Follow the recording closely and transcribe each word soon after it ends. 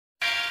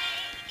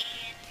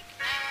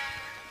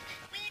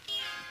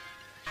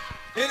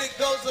And it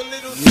goes a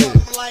little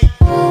something like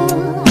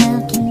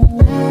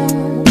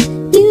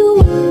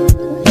You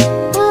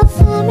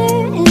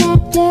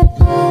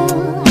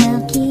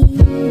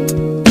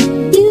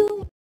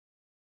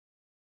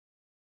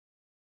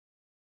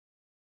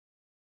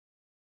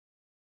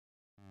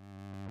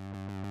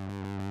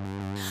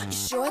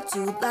sure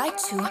do like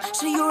to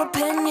share your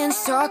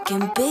opinions,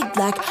 talking big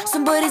like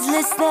somebody's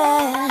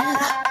listening.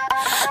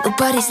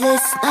 Nobody's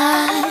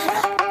listening.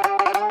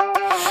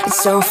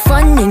 It's so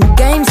fun and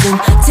games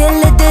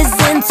until it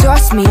doesn't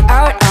toss me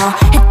out. I'll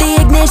hit the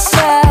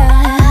ignition.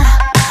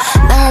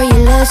 Now you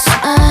listen.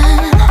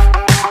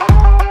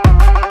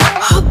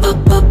 Hop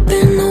up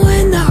in the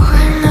window.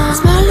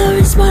 Smaller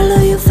and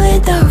smaller you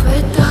fade out.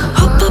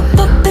 Hop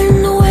up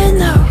in the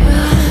window.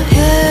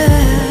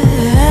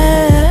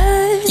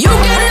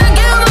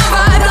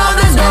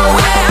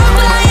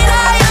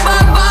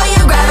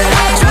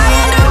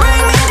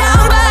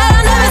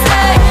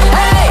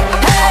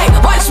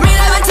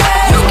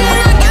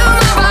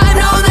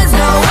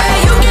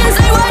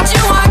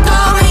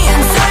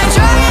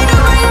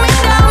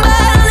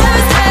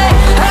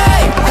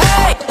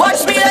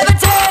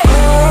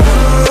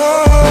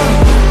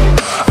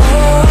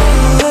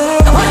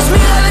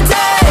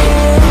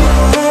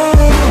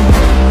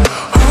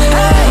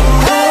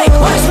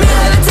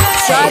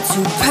 To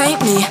paint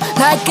me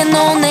like a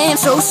no-name,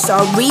 so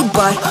sorry,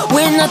 but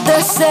we're not the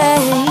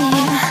same.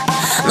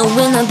 No,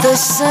 we're not the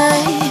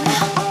same.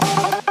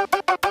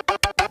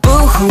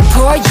 Boo-hoo,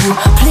 poor you,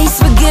 please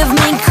forgive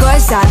me,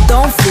 cause I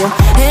don't feel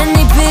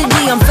any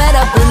pity. I'm fed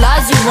up with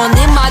lies, you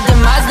wanted my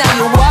demise. Now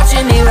you're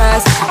watching me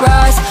rise,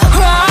 rise,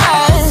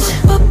 rise.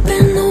 Up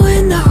in the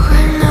window,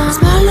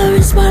 smaller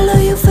and smaller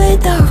you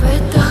fade out.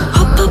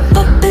 Hop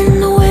up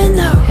in the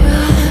window.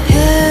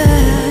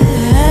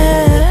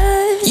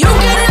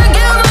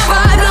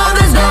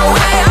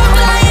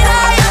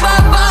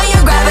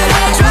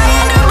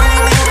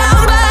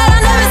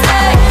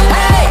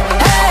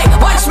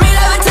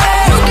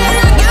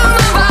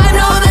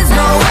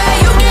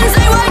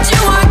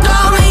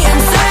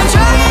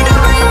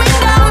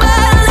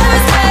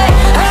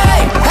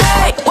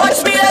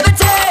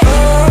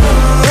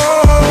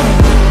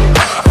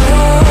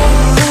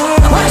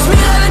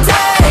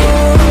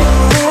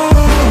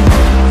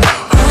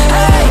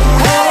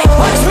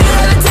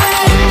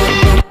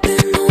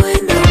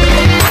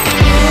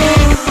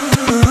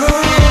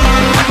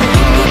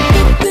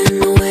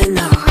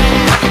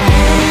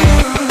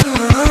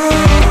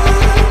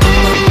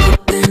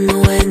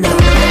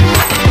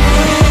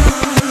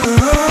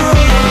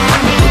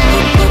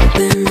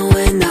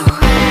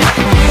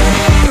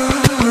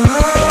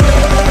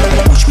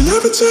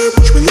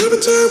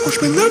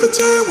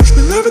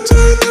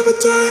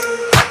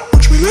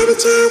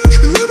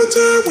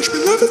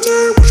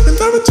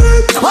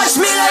 Watch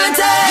me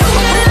levitate. You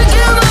cannot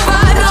kill my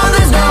vibe, no,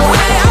 there's no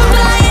way. I'm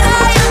flying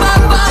high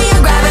above all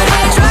your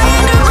gravity,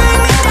 trying to bring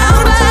me down,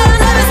 but I'll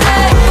never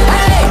stay.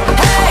 Hey,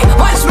 hey,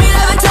 watch me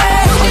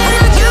levitate. You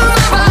cannot kill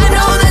my vibe,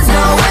 no, there's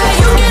no way.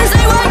 You can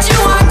say what you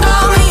want,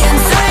 call me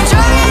insane,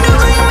 trying to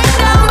bring me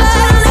down, but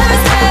I'll never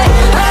stay.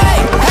 Hey,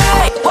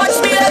 hey, watch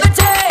me levitate. Watch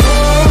me levitate.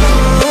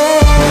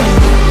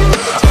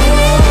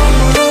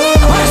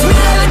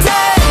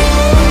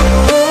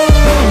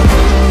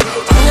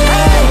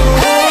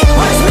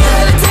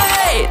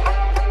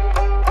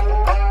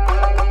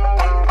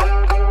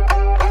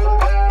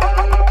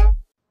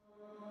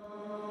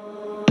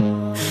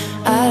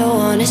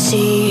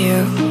 See you,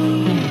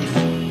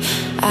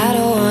 I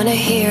don't wanna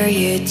hear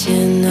you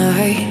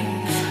tonight.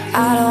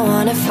 I don't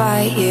wanna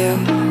fight you.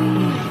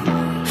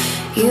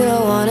 You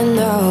don't wanna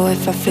know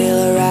if I feel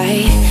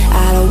alright.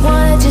 I don't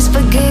wanna just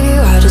forgive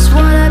you, I just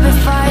wanna be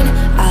fine.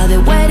 I'll be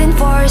waiting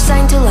for a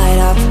sign to light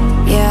up,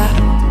 yeah.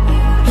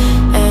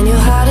 And your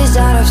heart is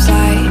out of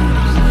sight.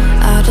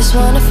 I just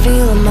wanna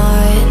feel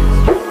mine.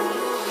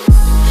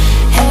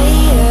 Hey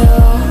you,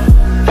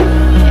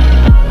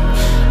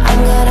 I'm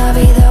gonna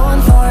be the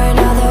one for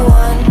another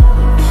one.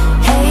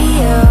 Hey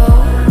you,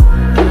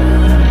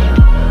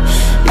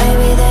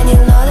 maybe then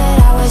you'll know that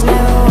I was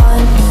never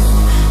one.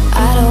 I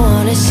don't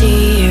wanna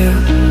see you,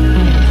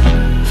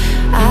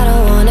 I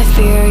don't wanna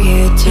fear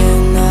you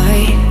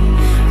tonight.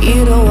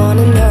 You don't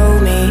wanna know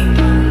me,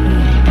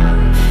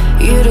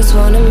 you just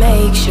wanna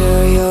make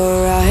sure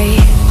you're right.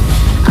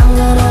 I'm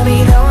gonna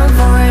be the one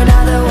for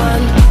another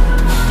one.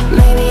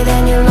 Maybe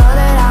then you'll know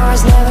that I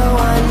was never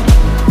one.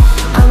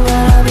 I'm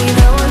gonna be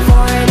the one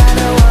for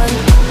another one.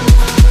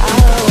 I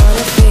don't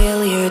wanna feel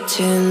you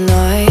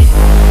tonight.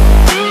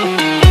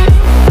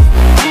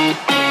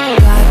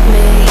 Got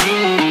me.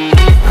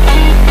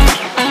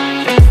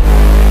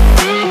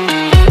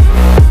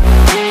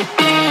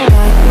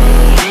 Got me.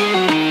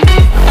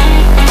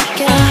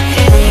 Can I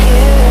hear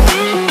you?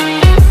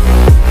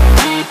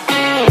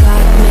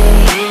 Got me.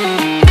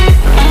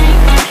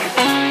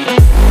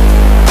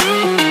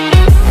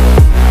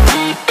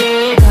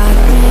 Got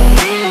me.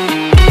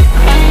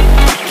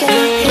 Can I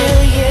hear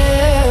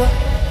you?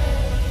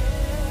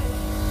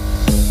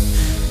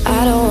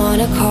 I don't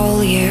wanna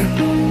call you,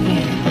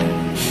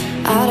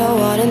 I don't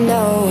wanna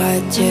know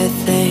what you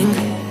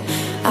think.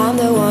 I'm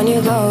the one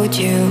you go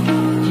to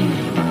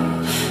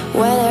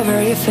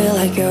whenever you feel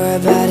like you're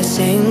about to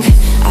sink.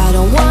 I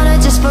don't wanna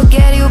just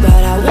forget you,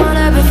 but I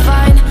wanna be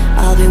fine.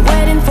 I'll be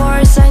waiting for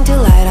a sign to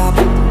light up,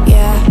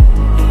 yeah.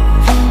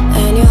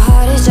 And your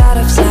heart is out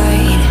of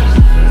sight,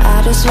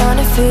 I just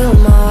wanna feel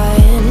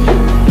mine.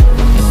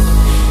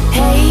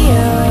 Hey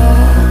you,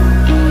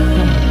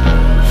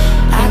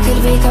 I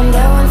could become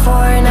the one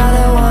for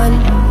another one.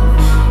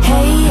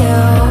 Hey you,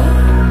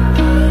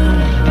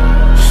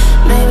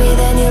 maybe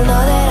then you'll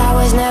know that I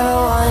was never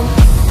one.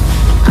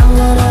 I'm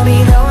gonna be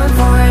the one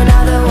for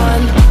another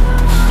one.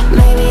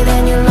 Maybe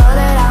then you'll know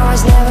that I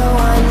was never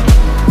one.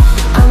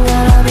 I'm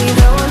gonna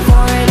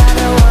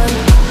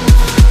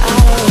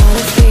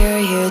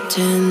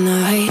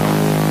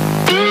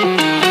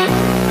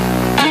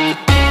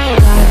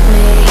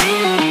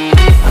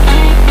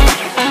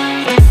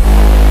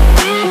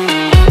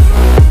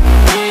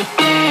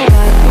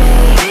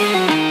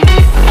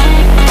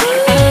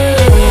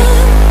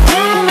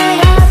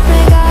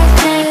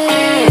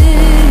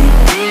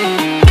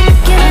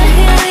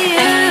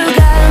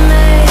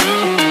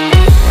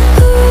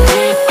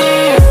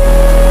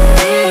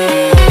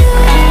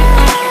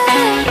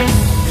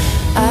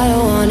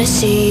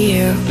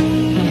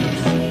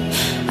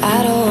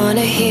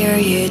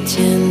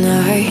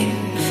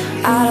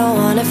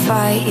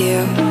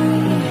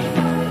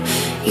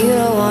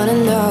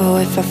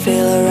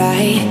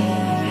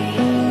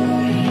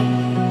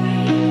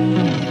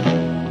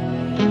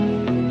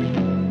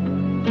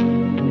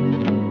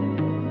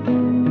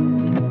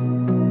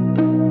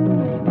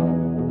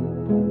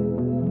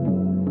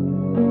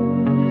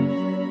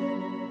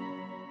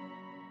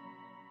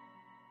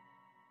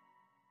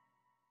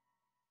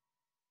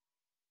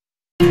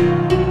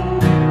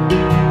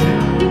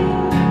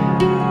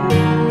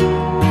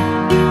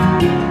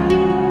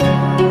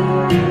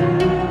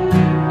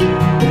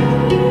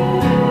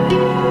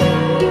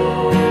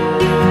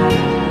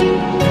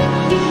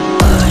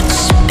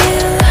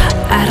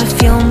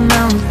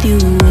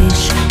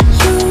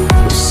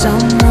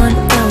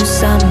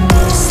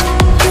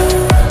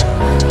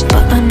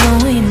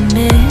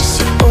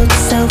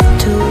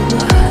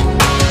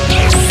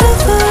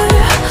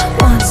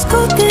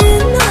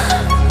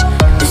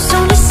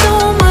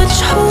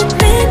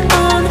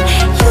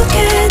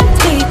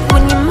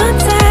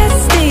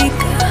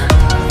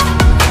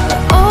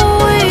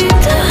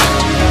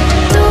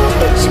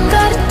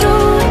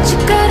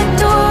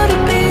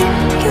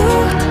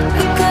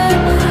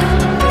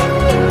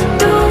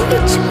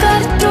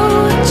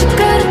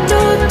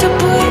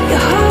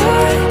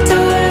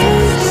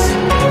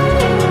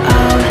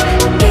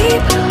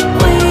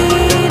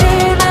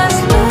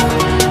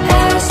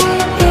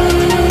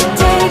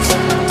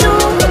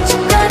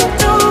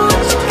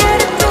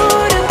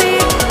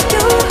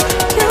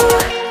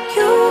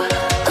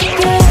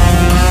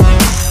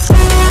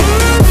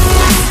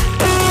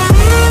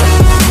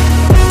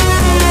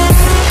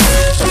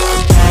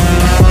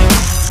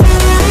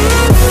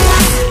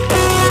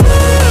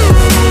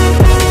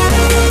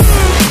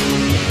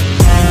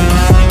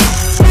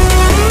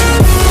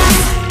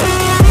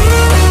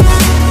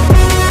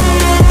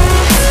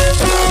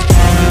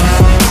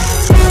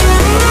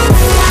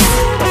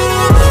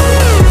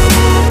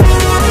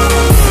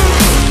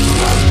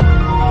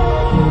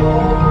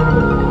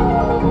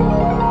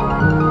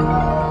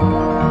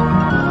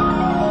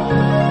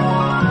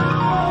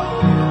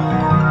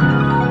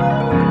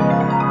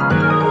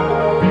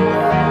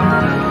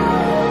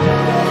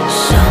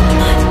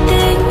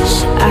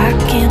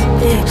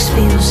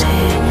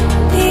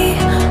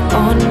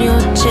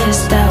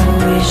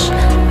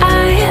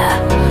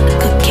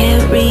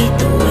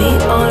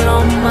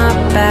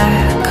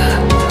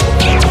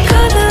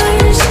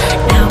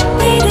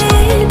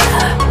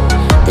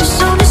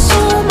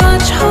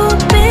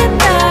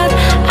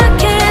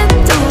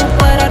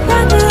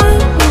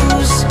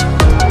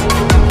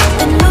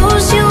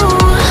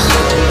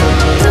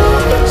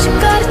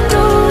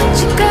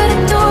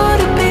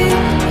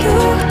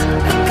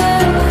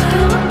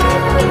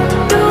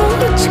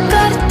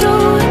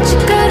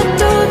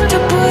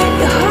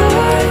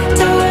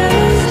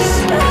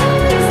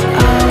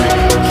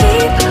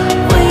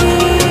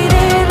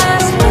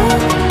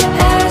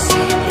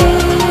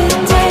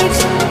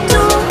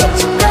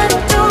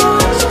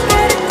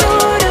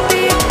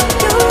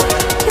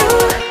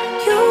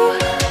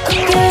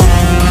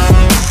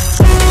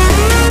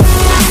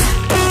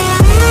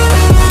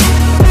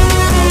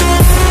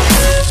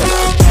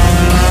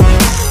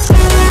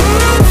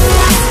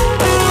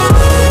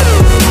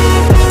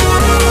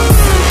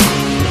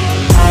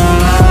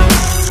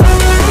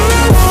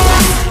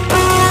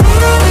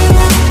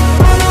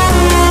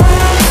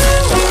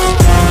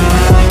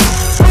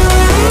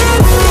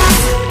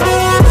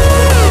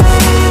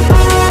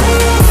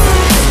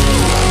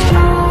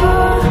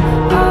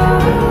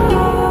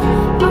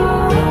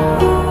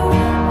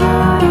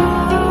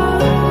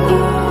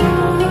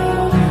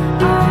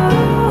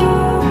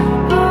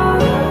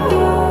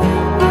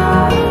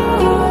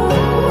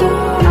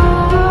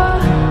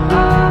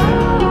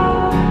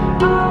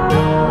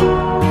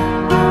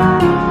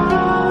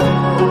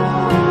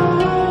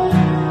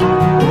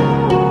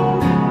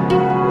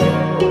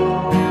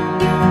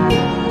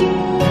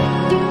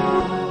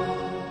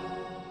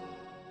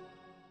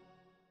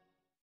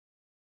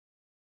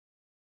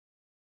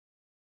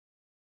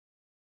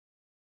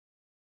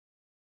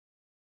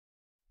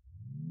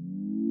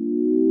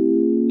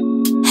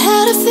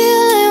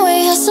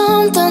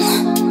something.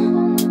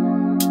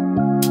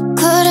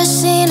 Could've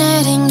seen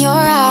it in your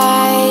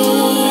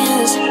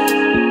eyes.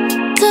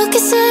 Took a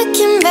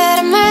second, but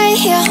I'm right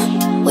here,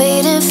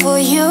 waiting for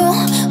you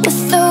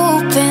with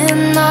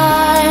open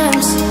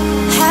arms.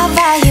 How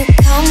about you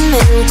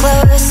coming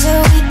closer?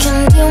 We can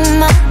do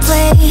my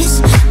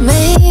place.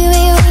 Maybe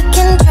we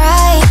can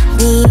try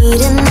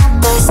meeting up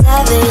by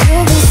 7.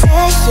 You'll be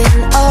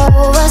saying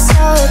over,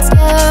 so it's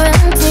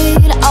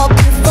guaranteed. I'll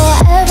be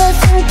forever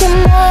thinking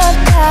more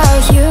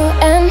about you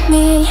and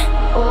me.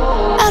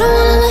 I don't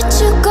wanna let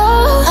you go,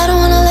 I don't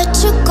wanna let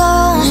you go,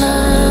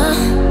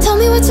 nah. Tell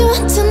me what you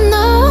want to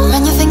know,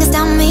 run your fingers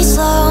down me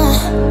slow.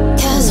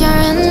 Cause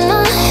you're in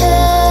my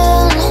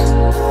head.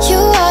 You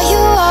are,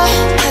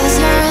 cause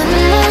you're in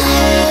my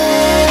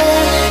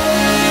head.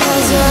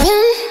 Cause you're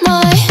in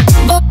my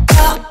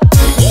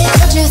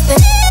what you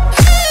think?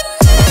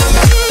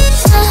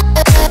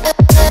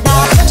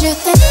 What you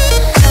think?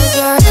 Cause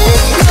you're in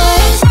my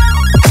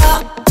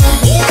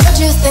what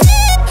you think?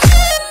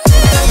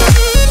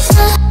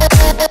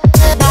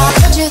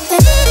 What you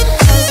think?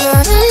 Cause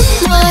you're in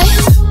my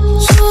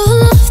you're the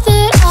love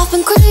that I've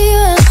been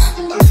craving.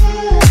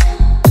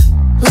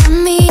 Let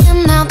me in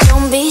now,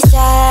 don't be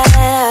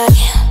shy.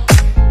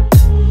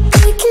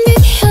 We can be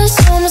a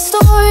summer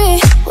story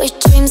where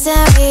dreams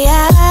and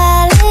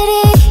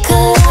reality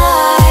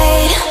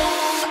collide.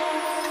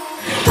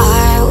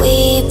 Are we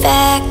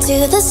back to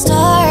the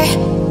start?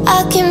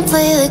 I can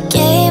play the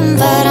game,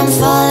 but I'm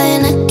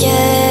falling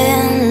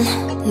again.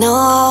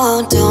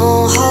 No,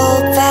 don't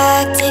hold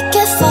back, take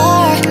it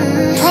far.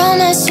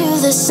 Promise you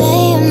the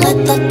same, let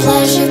the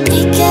pleasure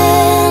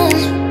begin.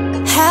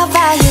 How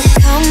about you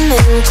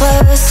coming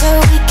closer?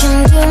 We can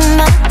do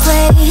my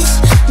place.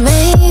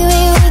 Maybe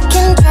we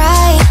can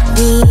try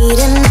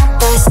meeting up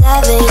by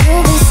 7.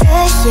 You'll be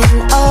saying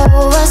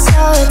over,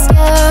 so it's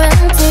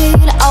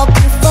guaranteed. I'll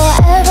be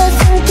forever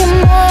thinking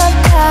more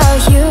about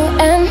you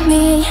and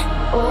me.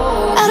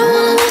 I don't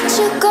wanna let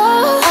you go,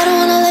 I don't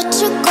wanna let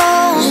you go,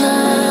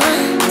 nah.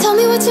 Tell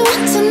me what you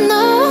want to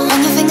know, run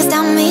your fingers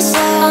down me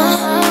slow.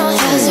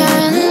 Cause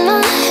you're in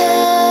my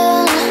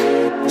head.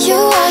 You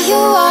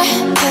are,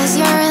 cause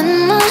you're in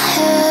my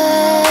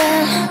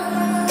head.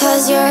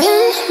 Cause you're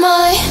in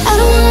my I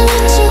don't wanna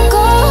let you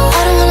go,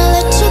 I don't wanna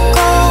let you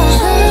go.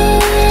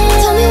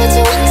 Tell me what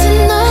you want to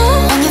know,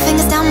 run your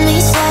fingers down me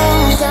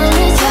slow.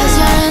 Cause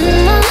you're in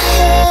my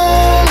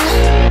head.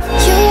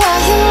 You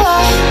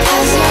are,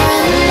 cause you're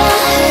in my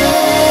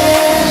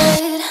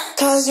head.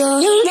 Cause you're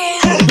in my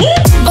head.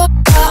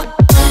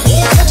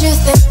 What you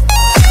think?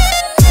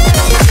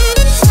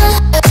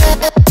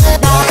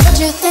 What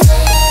you think?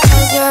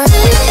 Cause you're in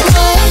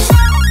my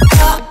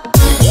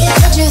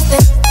what you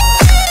think?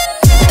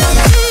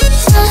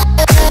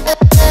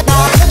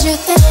 What you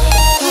think?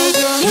 Cause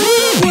you're in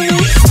my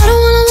I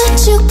don't wanna let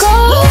you go,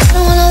 I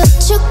don't wanna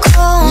let you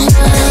go,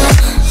 nah.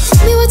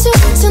 Tell me what you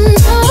want to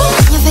know,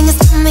 your fingers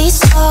tell me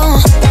so.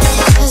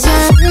 Cause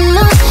you're in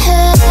my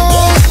head.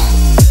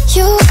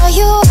 You are,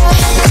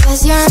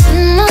 cause you're in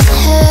my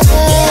head.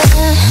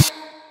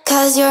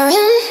 Cause you're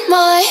in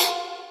my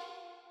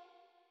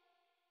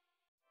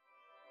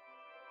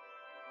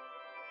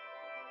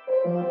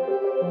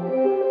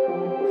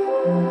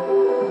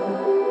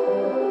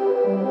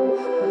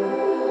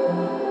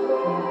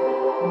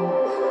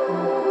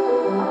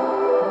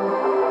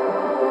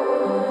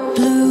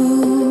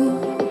blue,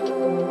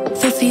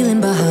 the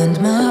feeling behind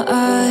my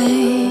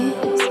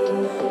eyes.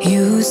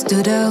 You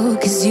stood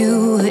out cause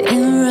you were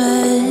in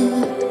red.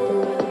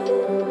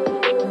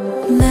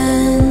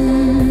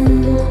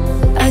 Then,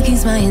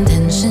 against my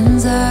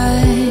intentions,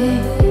 I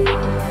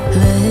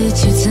let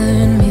you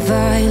turn me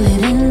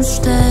violet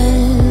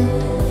instead.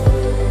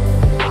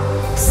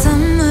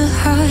 Summer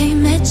high,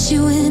 met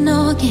you in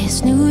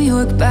August. New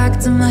York, back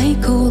to my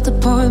cold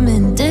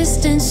apartment.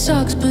 Distance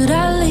sucks, but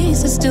at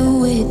least I'm still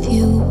with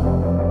you.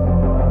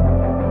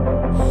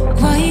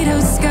 White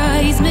out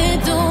skies,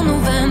 middle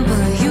November.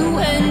 You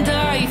and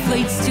I,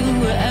 flights to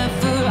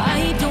wherever.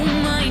 I don't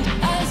mind,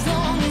 as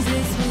long as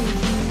it's with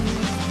you.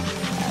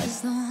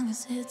 As long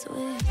as it's with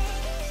you.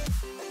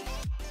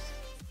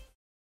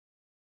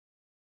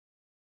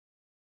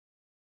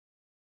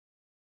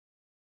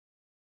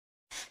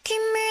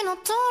 Kimi no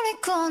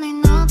虜に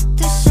なって